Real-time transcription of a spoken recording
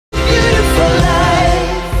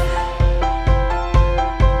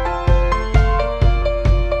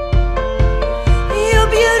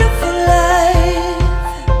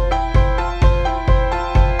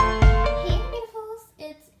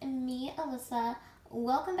Alyssa.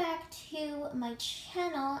 Welcome back to my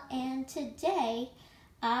channel, and today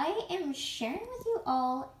I am sharing with you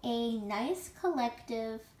all a nice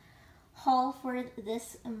collective haul for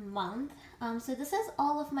this month. So this is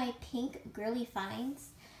all of my pink girly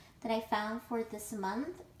finds that I found for this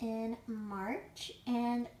month in March,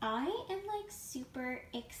 and I am like super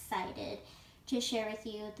excited to share with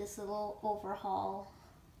you this little overhaul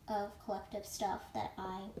of collective stuff that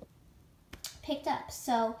I picked up.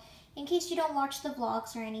 So in case you don't watch the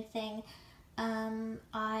vlogs or anything,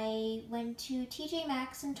 I went to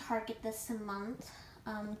TJMAXX and Target this month,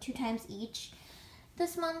 2 times each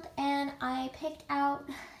this month, and I picked out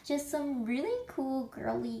just some really cool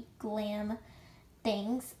girly glam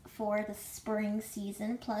things for the spring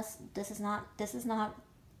season. Plus this is not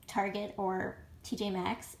Target or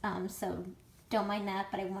TJMAXX, so don't mind that,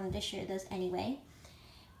 but I wanted to share those anyway.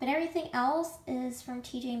 But everything else is from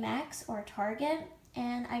TJMAXX or Target,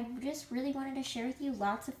 and I just really wanted to share with you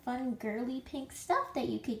lots of fun girly pink stuff that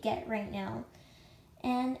you could get right now.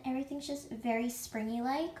 And everything's just very springy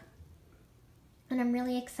like, and I'm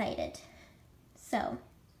really excited. So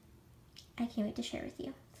I can't wait to share with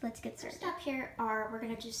you. So let's get started. First up here we're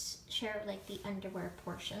gonna just share like the underwear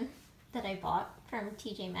portion that I bought from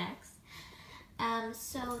TJMAXX.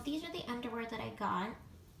 So these are the underwear that I got.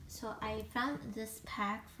 So I found this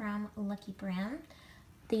pack from Lucky Brand.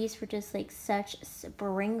 These were just like such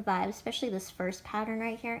spring vibes, especially this first pattern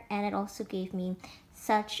right here. And it also gave me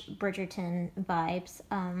such Bridgerton vibes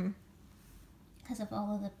because of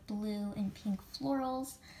all of the blue and pink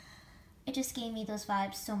florals. It just gave me those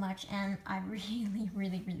vibes so much, and I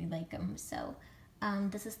really like them. So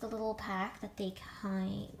this is the little pack that they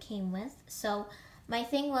came with. So my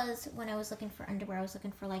thing was, when I was looking for underwear, I was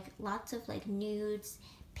looking for like lots of like nudes,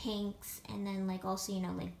 pinks, and then like also, you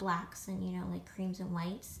know, like blacks and, you know, like creams and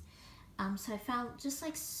whites. So I found just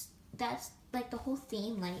like that's like the whole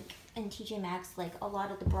theme, like in TJMAXX, like a lot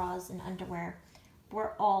of the bras and underwear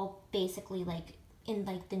were all basically like in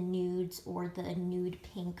like the nudes or the nude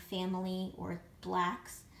pink family or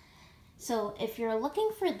blacks. So if you're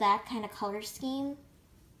looking for that kind of color scheme,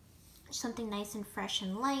 something nice and fresh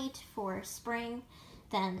and light for spring,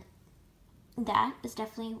 then that is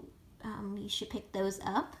definitely you should pick those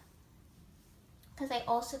up. Because I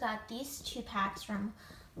also got these 2 packs from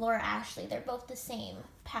Laura Ashley. They're both the same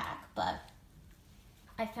pack, but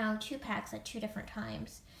I found 2 packs at 2 different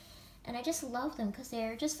times, and I just love them because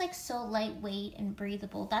they're just like so lightweight and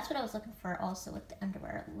breathable. That's what I was looking for also with the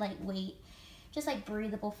underwear, lightweight, just like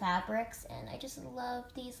breathable fabrics. And I just love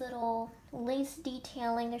these little lace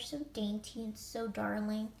detailing. They're so dainty and so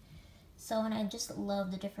darling. So, and I just love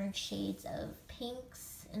the different shades of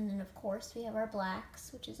pinks. And then of course we have our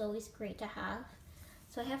blacks, which is always great to have.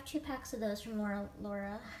 So I have 2 packs of those from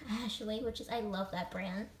Laura Ashley, which is, I love that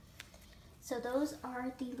brand. So those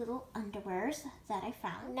are the little underwears that I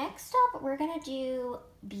found. Next up, we're gonna do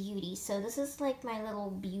beauty. So this is like my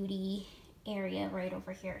little beauty area right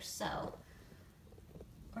over here. So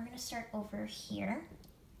we're gonna start over here.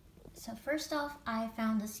 So first off, I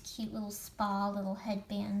found this cute little spa little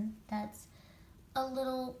headband that's a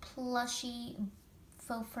little plushy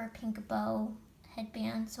faux fur pink bow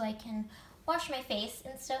headband, so I can wash my face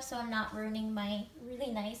and stuff, so I'm not ruining my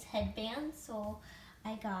really nice headband. So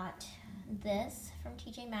I got this from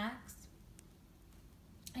TJMAXX.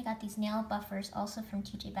 I got these nail buffers also from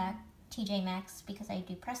TJMAXX because I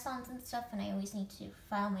do press-ons and stuff, and I always need to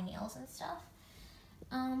file my nails and stuff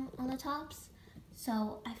on the tops.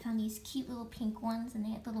 So I found these cute little pink ones, and they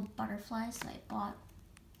had little butterflies, so I bought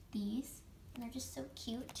these, and they're just so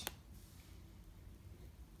cute.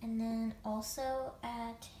 And then also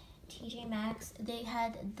at TJMAXX, they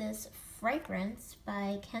had this fragrance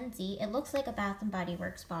by Kenzie. It looks like a Bath & Body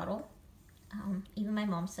Works bottle. Even my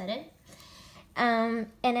mom said it. And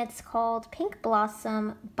it's called Pink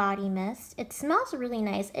Blossom Body Mist. It smells really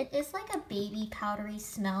nice. It is like a baby powdery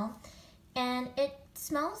smell. And it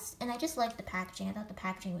smells, and I just like the packaging. I thought the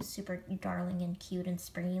packaging was super darling and cute and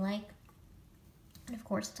springy-like. And of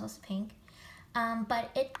course, it's also pink. But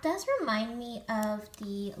it does remind me of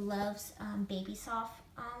the Love's Baby Soft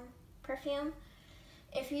perfume.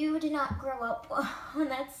 If you did not grow up on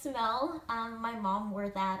that smell, my mom wore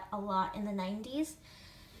that a lot in the 90s.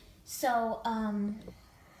 So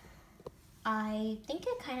I think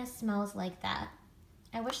it kind of smells like that.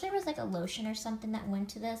 I wish there was like a lotion or something that went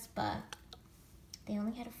to this, but they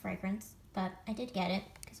only had a fragrance. But I did get it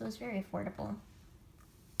because it was very affordable.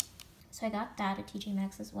 So I got that at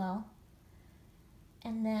TJMAXX as well.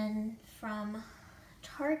 And then from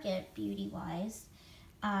Target, beauty-wise,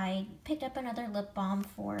 I picked up another lip balm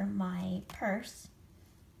for my purse.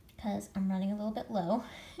 because I'm running a little bit low.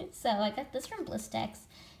 So I got this from Blistex.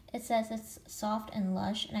 It says it's soft and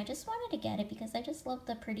lush, and I just wanted to get it because I just love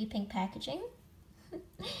the pretty pink packaging.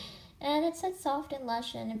 And it said soft and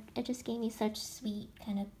lush, and it just gave me such sweet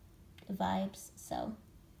kind of vibes. So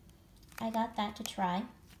I got that to try.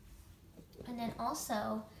 And then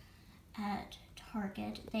also at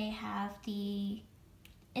Target, they have the,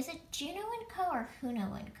 is it Juno & Co. or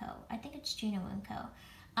Huno & Co.? I think it's Juno & Co.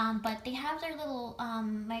 But they have their little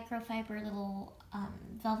microfiber little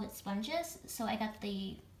velvet sponges. So I got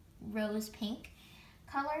the rose pink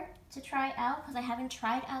color to try out because I haven't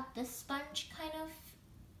tried out this sponge kind of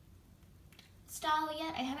style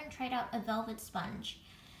yet. I haven't tried out a velvet sponge.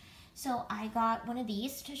 So I got one of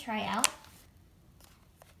these to try out.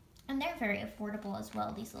 And they're very affordable as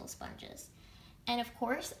well, these little sponges. And of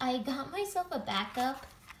course, I got myself a backup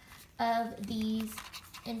of these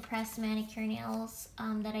Impress manicure nails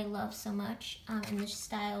that I love so much in the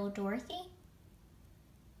style Dorothy.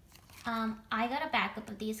 I got a backup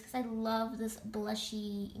of these because I love this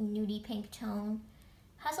blushy nudie pink tone.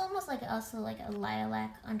 Has almost like also like a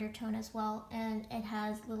lilac undertone as well, and it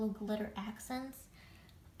has little glitter accents.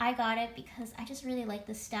 I got it because I just really like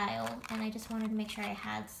the style, and I just wanted to make sure I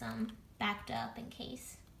had some backed up in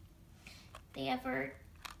case they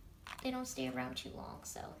don't stay around too long.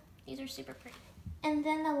 So these are super pretty. And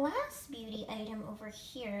then the last beauty item over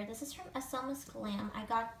here, this is from Alyssa Glam. I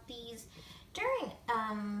got these during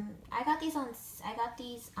I got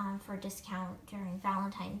these for discount during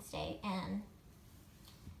Valentine's Day and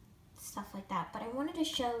stuff like that. But I wanted to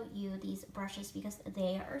show you these brushes because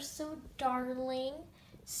they are so darling.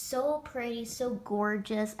 So pretty, so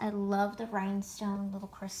gorgeous. I love the rhinestone little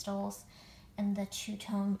crystals and the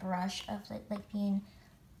two-tone brush of like being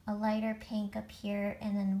a lighter pink up here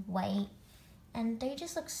and then white. And they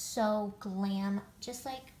just look so glam, just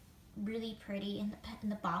like really pretty. And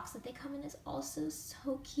the box that they come in is also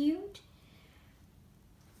so cute.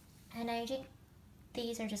 And I think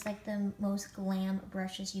these are just like the most glam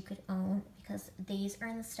brushes you could own because these are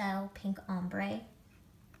in the style pink ombre.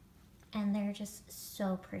 And they're just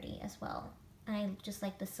so pretty as well. And I just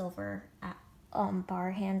like the silver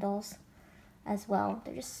bar handles as well.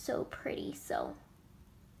 They're just so pretty. So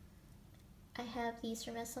I have these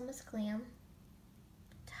from Alyssa Glam.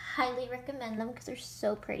 Highly recommend them because they're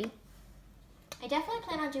so pretty. I definitely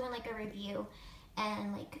plan on doing like a review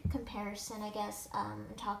and like comparison, I guess,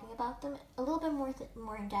 and talking about them a little bit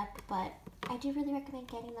more in depth, but I do really recommend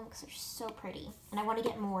getting them because they're so pretty. And I want to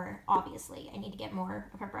get more, obviously. I need to get more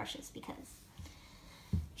of her brushes because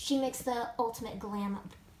she makes the ultimate glam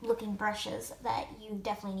looking brushes that you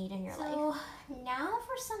definitely need in your life. So now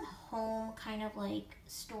for some home kind of like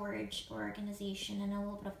storage organization and a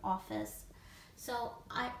little bit of office. So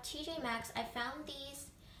at TJMAXX, I found these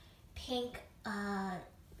pink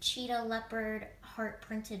cheetah leopard heart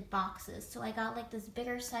printed boxes. So I got like this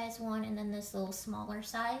bigger size one and then this little smaller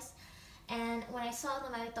size. And when I saw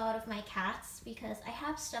them, I thought of my cats because I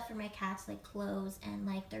have stuff for my cats like clothes and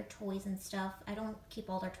like their toys and stuff. I don't keep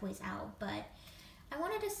all their toys out, but I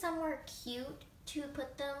wanted a somewhere cute to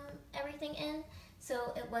put everything in.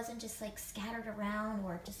 So it wasn't just like scattered around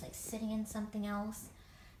or just like sitting in something else.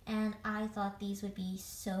 And I thought these would be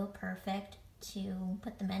so perfect to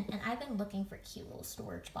put them in. And I've been looking for cute little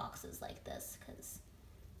storage boxes like this because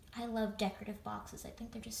I love decorative boxes. I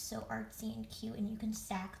think they're just so artsy and cute and you can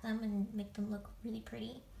stack them and make them look really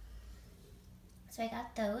pretty. So I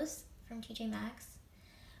got those from TJMAXX.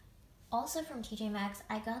 Also from TJMAXX,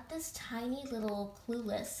 I got this tiny little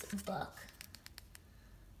Clueless book,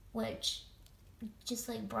 which just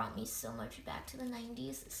like brought me so much back to the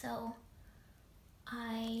 90s. So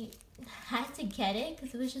I had to get it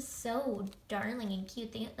because it was just so darling and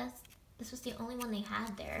cute. This was the only one they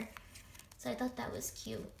had there. So I thought that was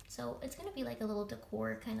cute. So it's going to be like a little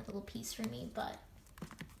decor kind of little piece for me, but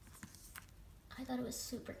I thought it was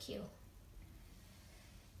super cute.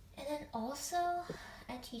 And then also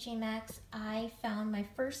at TJMAXX, I found my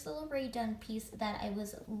first little Rae Dunn piece that I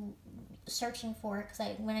was searching for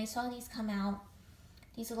because when I saw these come out,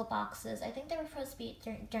 these little boxes, I think they were supposed to be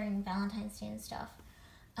during Valentine's Day and stuff.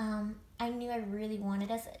 I knew I really wanted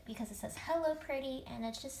this because it says hello pretty and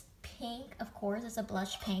it's just pink. Of course, it's a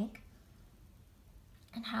blush pink.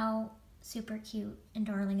 And how super cute and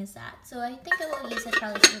darling is that? So I think I will use it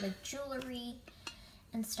probably for like jewelry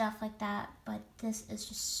and stuff like that. But this is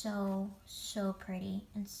just so, so pretty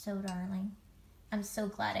and so darling. I'm so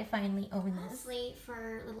glad I finally own this. Lastly,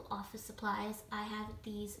 for little office supplies, I have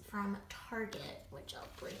these from Target, which I'll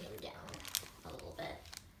bring them down a little bit.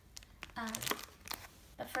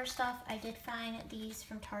 But first off, I did find these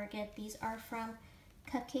from Target. These are from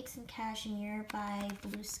Cupcakes and Cashmere by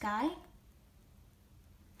Blue Sky.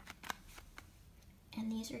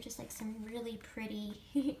 And these are just like some really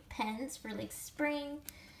pretty pens for like spring.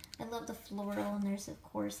 I love the floral, and there's of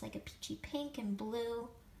course like a peachy pink and blue,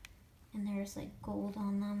 and there's like gold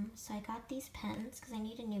on them. So I got these pens because I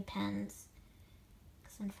needed new pens,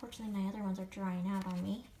 because unfortunately my other ones are drying out on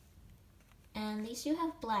me. And these do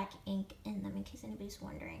have black ink in them, in case anybody's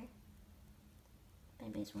wondering. If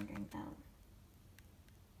anybody's wondering about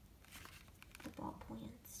the ballpoint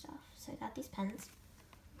and stuff. So I got these pens.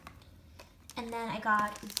 And then I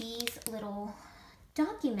got these little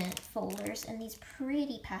document folders in these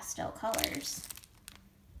pretty pastel colors.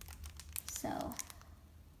 So,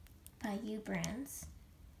 by U Brands.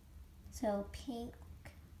 So pink,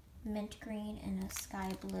 mint green, and a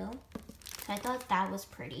sky blue. So I thought that was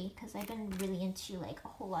pretty because I've been really into like a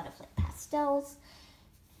whole lot of like pastels.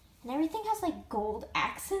 And everything has like gold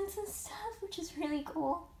accents and stuff, which is really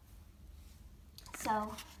cool.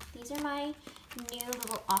 So these are my new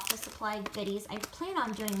little office supply goodies. I plan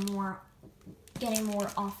on doing getting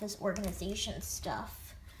more office organization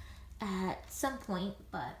stuff at some point,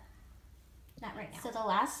 but not right now. So the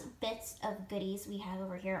last bits of goodies we have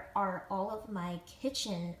over here are all of my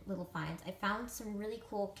kitchen little finds. I found some really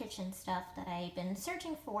cool kitchen stuff that I've been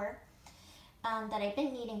searching for, that I've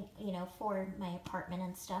been needing, you know, for my apartment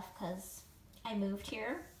and stuff, because I moved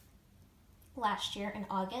here last year in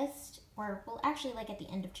August, or well actually like at the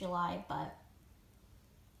end of July, but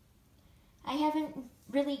I haven't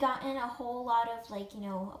really gotten a whole lot of like, you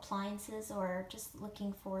know, appliances or just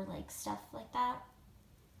looking for like stuff like that.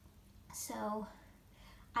 So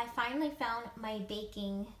I finally found my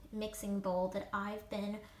baking mixing bowl that I've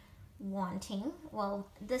been wanting. Well,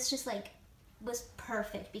 this just like was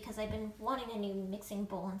perfect because I've been wanting a new mixing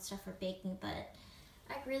bowl and stuff for baking, but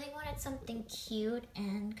I really wanted something cute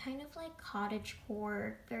and kind of like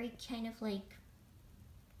cottagecore, very kind of like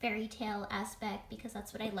fairy tale aspect, because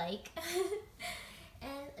that's what I like.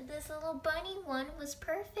 And this little bunny one was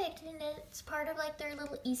perfect, and it's part of like their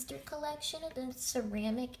little Easter collection. It's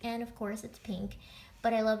ceramic, and of course it's pink,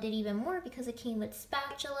 but I loved it even more because it came with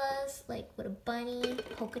spatulas, like with a bunny,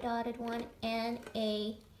 polka dotted one, and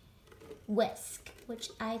a whisk, which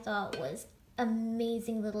I thought was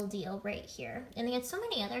amazing little deal right here. And they had so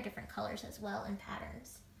many other different colors as well and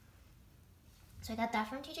patterns. So I got that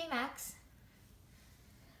from TJMAXX.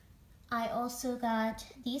 I also got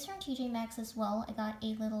these from TJMAXX as well. I got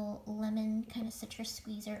a little lemon kind of citrus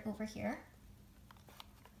squeezer over here.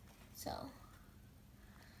 So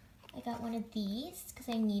I got one of these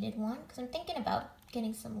because I needed one, because I'm thinking about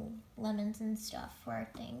getting some lemons and stuff for our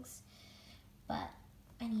things, but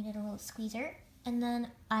I needed a little squeezer. And then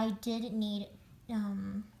I did need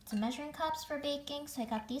some measuring cups for baking, so I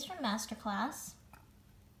got these from Masterclass.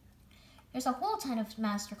 There's a whole ton of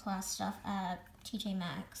Masterclass stuff at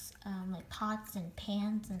TJMAXX, like pots and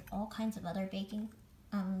pans and all kinds of other baking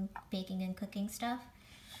and cooking stuff.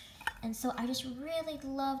 And so I just really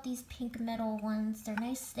love these pink metal ones. They're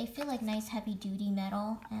nice. They feel like nice heavy duty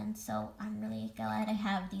metal, and so I'm really glad I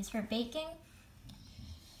have these for baking.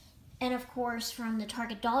 And of course, from the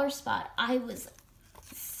Target dollar spot, I was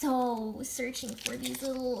so searching for these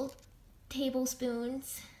little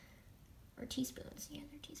tablespoons, or teaspoons. Yeah,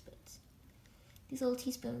 they're teaspoons. These little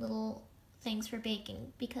teaspoon little things for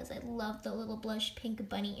baking, because I love the little blush pink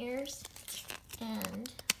bunny ears,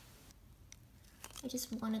 and I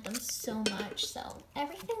just wanted them so much. So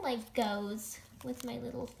everything like goes with my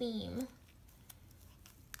little theme,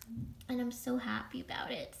 and I'm so happy about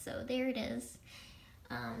it. So there it is.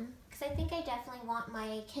 Because I think I definitely want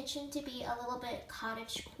my kitchen to be a little bit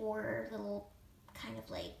cottagecore, little kind of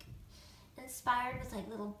like inspired with like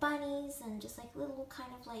little bunnies and just like little kind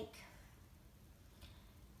of like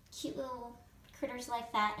cute little critters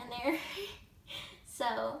like that in there.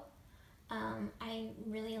 So I'm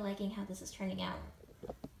really liking how this is turning out.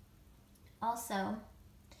 Also,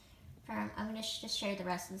 I'm going to just share the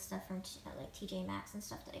rest of the stuff from like TJMAXX and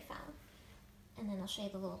stuff that I found, and then I'll show you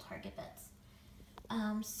the little Target bits.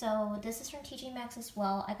 So this is from TJMAXX as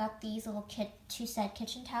well. I got these little two-set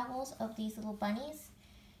kitchen towels of these little bunnies.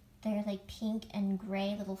 They're like pink and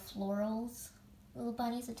gray little florals, little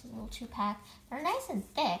bunnies. It's a little 2-pack. They're nice and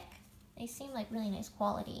thick. They seem like really nice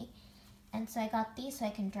quality. And so I got these so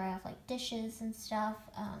I can dry off like dishes and stuff.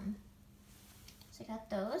 So I got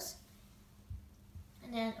those.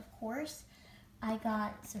 And then of course I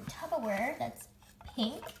got some Tupperware that's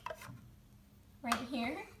pink right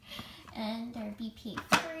here. And they're BPA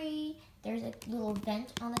free. There's a little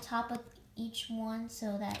vent on the top of each one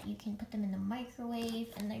so that you can put them in the microwave.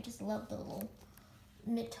 And I just love the little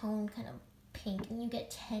mid-tone kind of pink. And you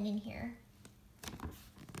get 10 in here.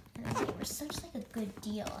 And they were such like a good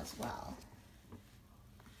deal as well.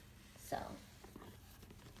 So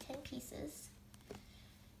 10 pieces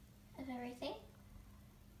of everything.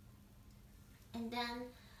 And then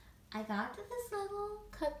I got this little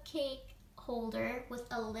cupcake holder with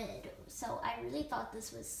a lid. So I really thought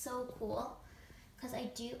this was so cool because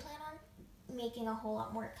I do plan on making a whole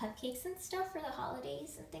lot more cupcakes and stuff for the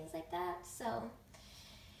holidays and things like that. So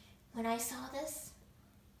when I saw this,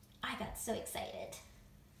 I got so excited.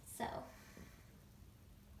 So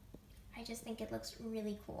I just think it looks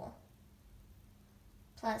really cool.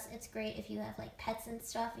 Plus, it's great if you have like pets and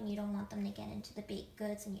stuff and you don't want them to get into the baked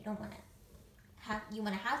goods and you don't want to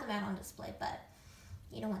have them out on display, but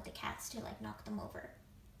you don't want the cats to like knock them over.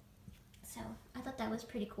 So I thought that was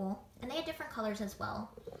pretty cool. And they had different colors as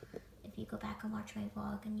well. If you go back and watch my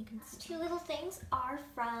vlog, and you can see. Two little things are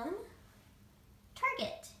from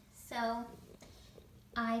Target. So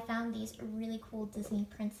I found these really cool Disney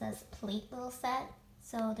Princess plate little set.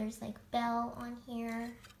 So there's like Belle on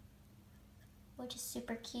here, which is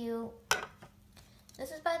super cute.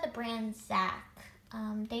 This is by the brand Zach.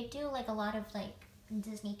 They do like a lot of like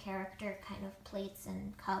Disney character kind of plates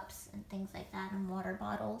and cups and things like that, and water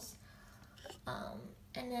bottles.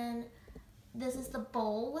 And then this is the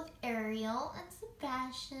bowl with Ariel and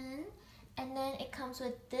Sebastian. And then it comes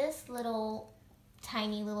with this little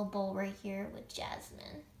tiny little bowl right here with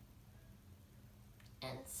Jasmine.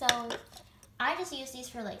 And so I just use these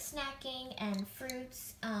for like snacking and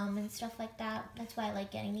fruits and stuff like that. That's why I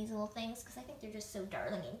like getting these little things, because I think they're just so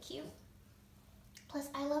darling and cute. Plus,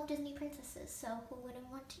 I love Disney princesses, so who wouldn't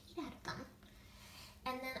want to eat out of them?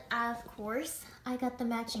 And then, of course, I got the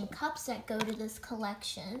matching cups that go to this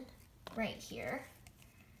collection right here.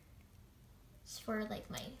 It's for like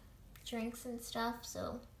my drinks and stuff.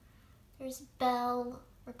 So there's Belle,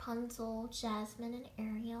 Rapunzel, Jasmine, and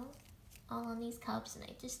Ariel all on these cups, and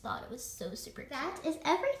I just thought it was so super cute. That is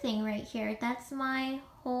everything right here. That's my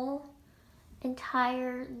whole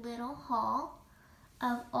entire little haul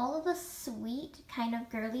of all of the sweet kind of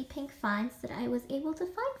girly pink finds that I was able to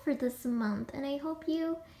find for this month, and I hope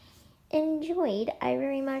you enjoyed. I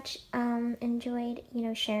very much enjoyed, you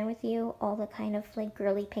know, sharing with you all the kind of like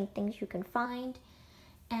girly pink things you can find,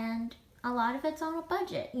 and a lot of it's on a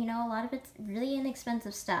budget. You know, a lot of it's really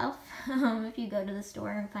inexpensive stuff. If you go to the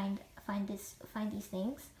store and find these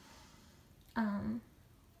things.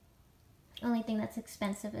 Only thing that's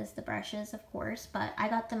expensive is the brushes, of course, but I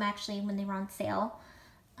got them actually when they were on sale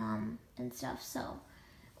and stuff. So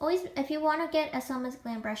always, if you want to get Selma's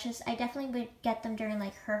Glam brushes, I definitely would get them during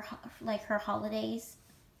like her holidays,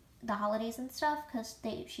 the holidays and stuff, because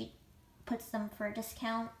she puts them for a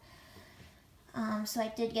discount. So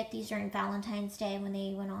I did get these during Valentine's Day when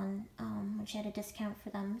they went on, when she had a discount for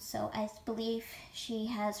them. So I believe she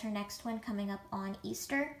has her next one coming up on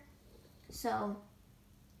Easter. So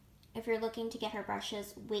if you're looking to get her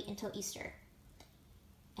brushes, wait until Easter.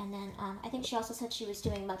 And then I think she also said she was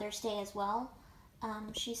doing Mother's Day as well.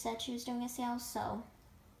 She said she was doing a sale, so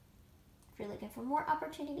if you're looking for more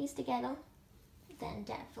opportunities to get them, then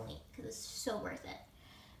definitely, because it's so worth it.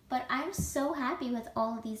 But I'm so happy with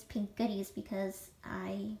all of these pink goodies because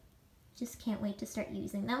I just can't wait to start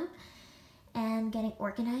using them and getting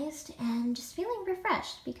organized and just feeling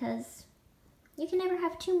refreshed, because you can never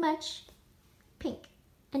have too much pink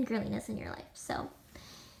and girliness in your life. So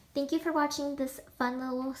thank you for watching this fun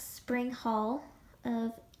little spring haul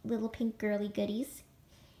of little pink girly goodies.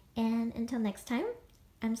 And until next time,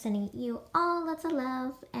 I'm sending you all lots of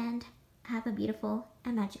love and have a beautiful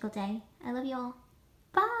and magical day. I love you all.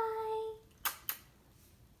 Bye!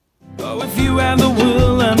 Oh, if you and the world